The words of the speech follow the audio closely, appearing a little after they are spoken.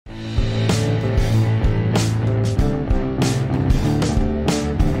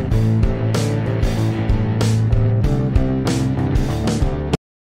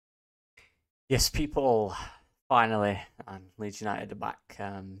Yes, people finally, and Leeds United are back.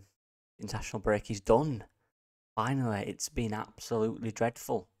 International break is done. Finally, it's been absolutely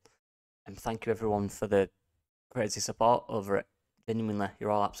dreadful. And thank you everyone for the crazy support over it. Genuinely,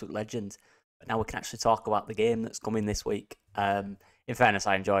 you're all absolute legends. But now we can actually talk about the game that's coming this week. In fairness,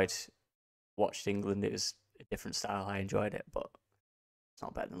 I enjoyed watched England. It was a different style. I enjoyed it, but it's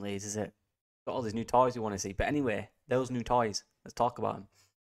not better than Leeds, is it? Got all these new toys we want to see. But anyway, those new toys. Let's talk about them.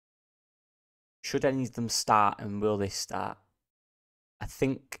 Should any of them start, and will they start? I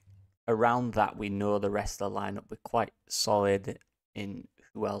think around that we know the rest of the lineup. We're quite solid in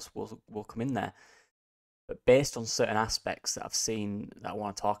who else will come in there. But based on certain aspects that I've seen that I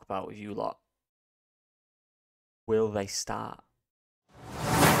want to talk about with you lot, will they start?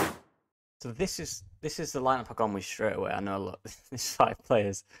 So this is the lineup I've gone with straight away. I know, look, there's 5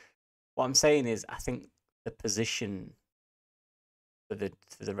 players. What I'm saying is I think the position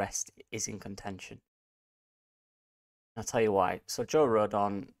for the rest is in contention. I'll tell you why. So Joe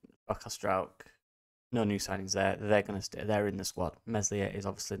Rodon, Strauch, no new signings there. They're going to stay. They're in the squad. Meslier is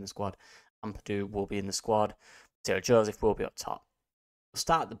obviously in the squad. Ampadu will be in the squad. Theo Joseph will be up top. We'll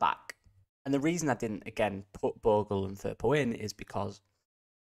start at the back. And the reason I didn't, again, put Bogle and Firpo in is because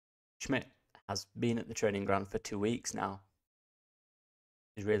Schmidt has been at the training ground for 2 weeks now.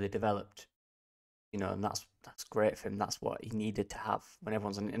 He's really developed, and that's great for him. That's what he needed to have when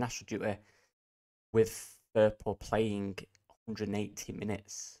everyone's on international duty. With Firpo playing 180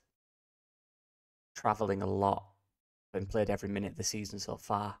 minutes, travelling a lot, been played every minute of the season so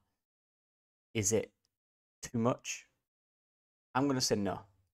far. Is it too much? I'm going to say no.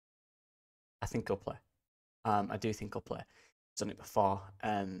 I think he'll play. I do think he'll play. He's done it before.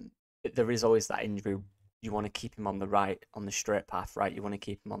 There is always that injury. You want to keep him on the straight path, right? You want to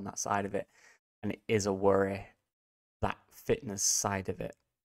keep him on that side of it. And it is a worry, that fitness side of it.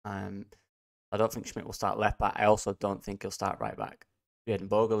 I don't think Schmidt will start left back. I also don't think he'll start right back. Jayden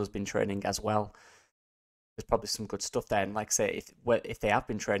Bogle has been training as well. There's probably some good stuff there. And like I say, if they have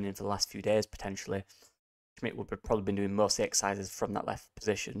been training for the last few days, potentially, Schmidt would have probably been doing most of the exercises from that left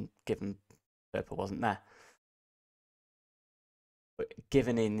position, given Firpo wasn't there. But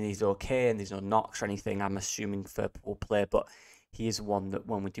given he's okay and there's no knocks or anything, I'm assuming Firpo will play. But he is one that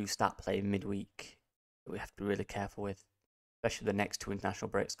when we do start playing midweek, we have to be really careful with, especially the next 2 international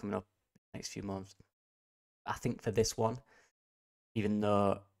breaks coming up next few months. I think for this one, even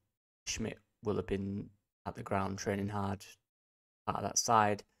though Schmidt will have been at the ground training hard, part of that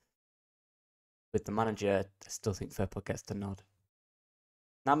side, with the manager, I still think Firpo gets the nod.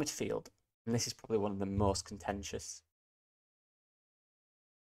 Now midfield, and this is probably one of the most contentious.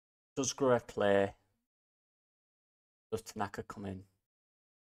 Does Gruev play? Does Tanaka come in?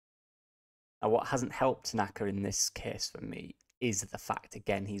 Now, what hasn't helped Tanaka in this case for me is the fact,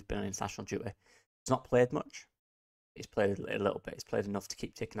 again, he's been on international duty. He's not played much. He's played a little bit. He's played enough to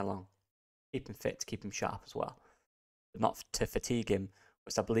keep ticking along, keep him fit, to keep him sharp as well, but not to fatigue him.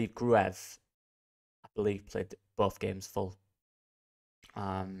 Whereas I believe Gruev, played both games full.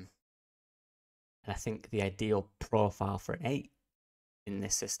 And I think the ideal profile for an 8 in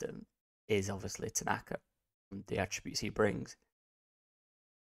this system is obviously Tanaka and the attributes he brings.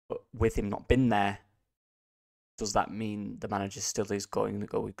 But with him not been there, does that mean the manager still is going to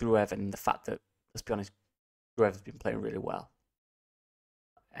go with Gruev? And the fact that, let's be honest, Gruev has been playing really well.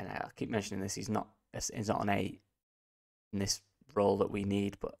 And I keep mentioning this, he's not an 8 in this role that we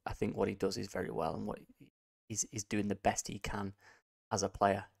need, but I think what he does is very well, and what he's doing the best he can as a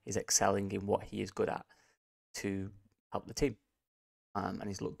player. He's excelling in what he is good at to help the team. And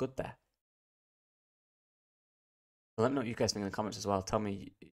he's looked good there. So let me know what you guys think in the comments as well. Tell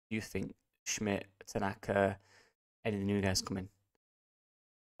me, you think Schmidt, Tanaka, any of the new guys coming?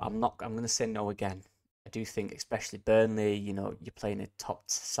 I'm going to say no again. I do think, especially Burnley, you're playing a top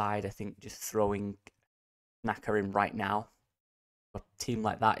side. I think just throwing Tanaka in right now, a team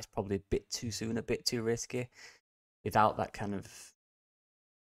like that is probably a bit too soon, a bit too risky. Without that kind of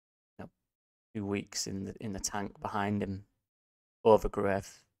 2 weeks in the tank behind him over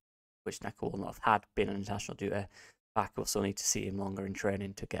Gruev, which Naka will not have had been on international duty. Back will still need to see him longer in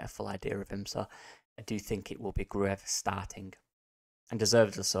training to get a full idea of him. So I do think it will be Gruev starting, and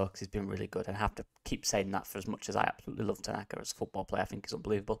deservedly so, because he's been really good. And I have to keep saying that, for as much as I absolutely love Tanaka as a football player. I think he's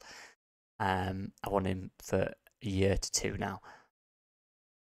unbelievable. I want him for a year to 2 now.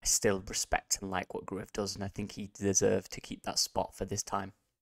 I still respect and like what Gruev does, and I think he deserves to keep that spot for this time.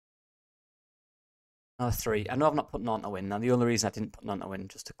 Another 3. I know I've not put Nanto in. Now, the only reason I didn't put Nanto in,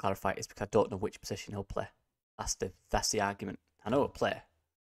 just to clarify, is because I don't know which position he'll play. That's the argument. I know he'll play,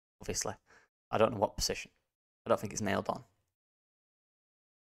 obviously. I don't know what position. I don't think it's nailed on.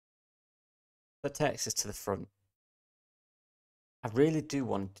 That takes us to the front. I really do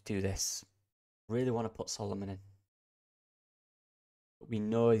want to do this. I really want to put Solomon in. But we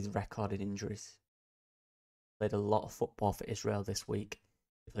know he's recorded injuries. Played a lot of football for Israel this week.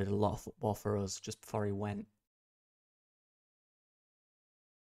 He played a lot of football for us just before he went.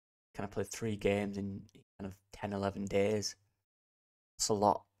 Kind of played 3 games in kind of 10, 11 days. That's a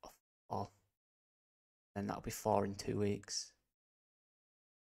lot of football. And that'll be 4 in 2 weeks.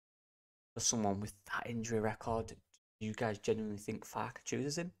 For someone with that injury record, do you guys genuinely think Farke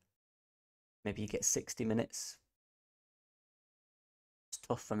chooses him? Maybe he gets 60 minutes. It's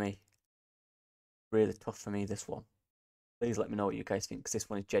tough for me. Really tough for me, this one. Please let me know what you guys think, because this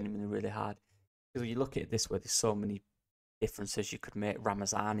one is genuinely really hard. Because when you look at it this way, there's so many differences you could make.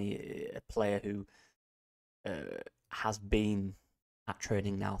 Ramazani, a player who has been at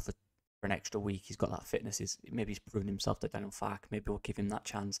training now for an extra week. He's got that fitness. Maybe he's proven himself to Daniel Farke. Maybe we'll give him that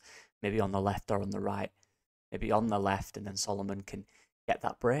chance. Maybe on the left or on the right. Maybe on the left, and then Solomon can get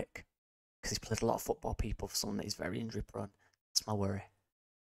that break. Because he's played a lot of football, people, for someone that is very injury prone. That's my worry.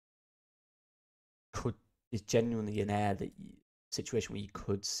 Is genuinely an air that situation where you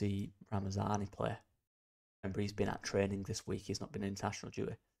could see Ramazani play. Remember, he's been at training this week. He's not been in international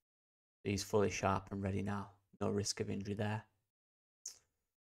duty. He's fully sharp and ready now. No risk of injury there.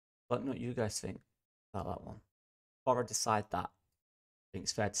 Let me know what you guys think about that one. Before I decide that, I think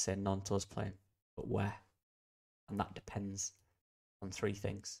it's fair to say Nonto's playing, but where? And that depends on 3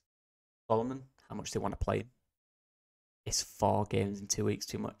 things. Solomon, how much they want to play him. Is 4 games in 2 weeks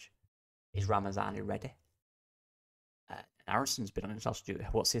too much? Is Ramazani ready? Aaronson's been on international duty.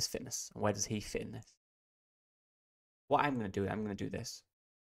 What's his fitness? And where does he fit in this? What I'm going to do, I'm going to do this.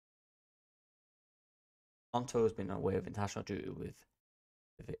 Nonto has been away with international duty with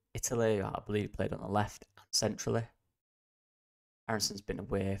Italy. I believe he played on the left and centrally. Aaronson's been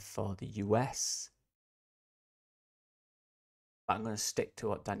away for the US. But I'm going to stick to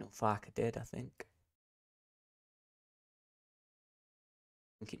what Daniel Farke did, I think.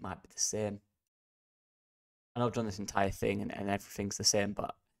 I think it might be the same. I know I've done this entire thing and everything's the same, but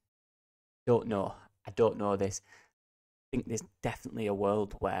I don't know. I don't know this. I think there's definitely a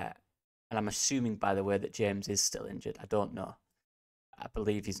world where, and I'm assuming, by the way, that James is still injured. I don't know. I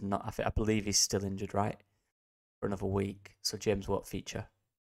believe he's not. I believe he's still injured, right? For another week. So James won't feature.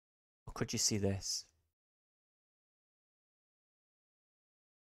 Or could you see this?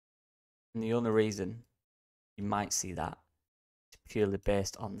 And the only reason you might see that is purely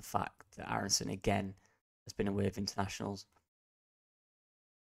based on the fact that Aaronson, again, has been away with internationals.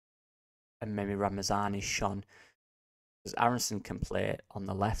 And maybe Ramazani, Sean. Because Aaronson can play on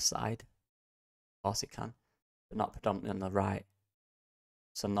the left side. Of course he can. But not predominantly on the right.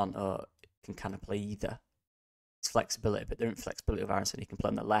 So Nonto can kind of play either. It's flexibility, but there isn't flexibility with Aaronson. He can play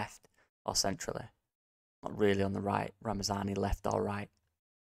on the left or centrally. Not really on the right. Ramazani left or right.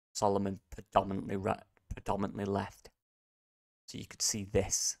 Solomon predominantly left. So you could see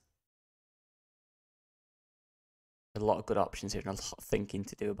this. There's a lot of good options here and a lot of thinking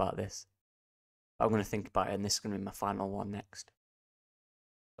to do about this. But I'm going to think about it, and this is going to be my final one next.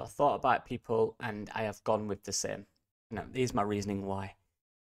 So I thought about it, people, and I have gone with the same. Now, here's my reasoning why.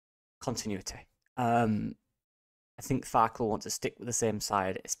 Continuity. I think Farke will want to stick with the same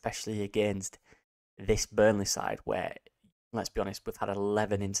side, especially against this Burnley side, where, let's be honest, we've had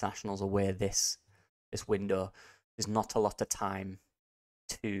 11 internationals away this window. There's not a lot of time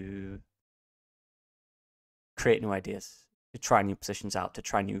to create new ideas, to try new positions out, to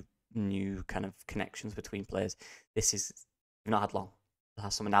try new kind of connections between players. We've not had long. We'll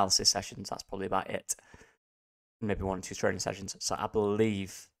have some analysis sessions. That's probably about it. Maybe 1 or 2 training sessions. So I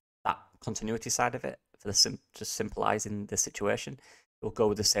believe that continuity side of it, for just simplifying the situation, we'll go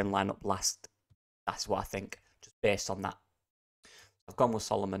with the same lineup last. That's what I think, just based on that. I've gone with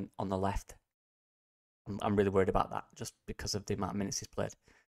Solomon on the left. I'm really worried about that, just because of the amount of minutes he's played.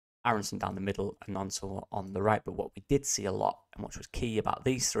 Aaronson down the middle and Nonto on the right. But what we did see a lot, and which was key about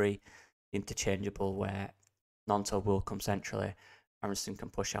these 3, interchangeable, where Nonto will come centrally, Aaronson can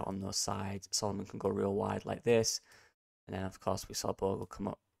push out on those sides, Solomon can go real wide like this, and then of course we saw Bogle come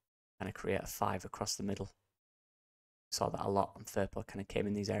up and create a 5 across the middle. We saw that a lot, and Firpo kind of came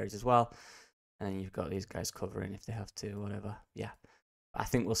in these areas as well. And then you've got these guys covering if they have to, whatever. Yeah, but I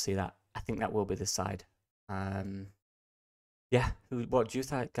think we'll see that. I think that will be the side. Yeah, what do you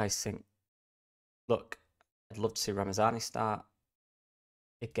guys think? Look, I'd love to see Ramazani start.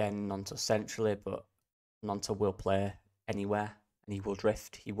 Again, Nonto centrally, but Nonto will play anywhere and he will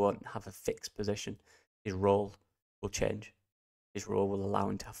drift. He won't have a fixed position. His role will change. His role will allow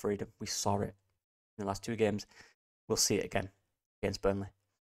him to have freedom. We saw it in the last 2 games. We'll see it again against Burnley.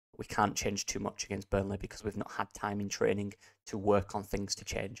 We can't change too much against Burnley because we've not had time in training to work on things to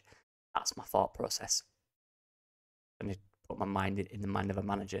change. That's my thought process. I'm going to put my mind in the mind of a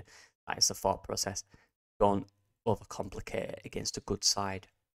manager. That is the thought process. Don't overcomplicate it against a good side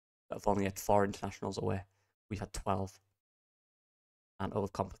that have only had 4 internationals away. We've had 12. And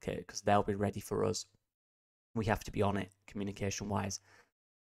overcomplicate it because they'll be ready for us. We have to be on it communication-wise.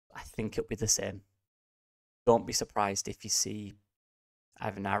 I think it'll be the same. Don't be surprised if you see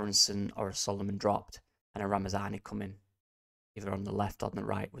either an Aronson or a Solomon dropped and a Ramazani coming, either on the left or on the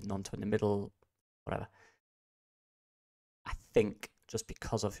right with Nonto in the middle, whatever. I think just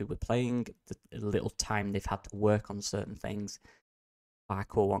because of who we're playing, the little time they've had to work on certain things,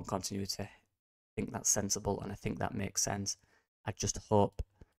 Barco won't continue to think that's sensible, and I think that makes sense. I just hope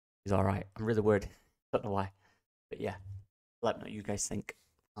he's all right. I'm really worried. Don't know why, but yeah, let me know what you guys think.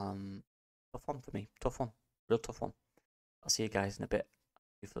 Tough one for me. Tough one. Real tough one. I'll see you guys in a bit.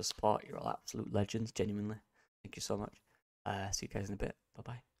 Thank you for the support. You're all absolute legends. Genuinely, thank you so much. See you guys in a bit. Bye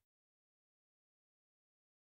bye.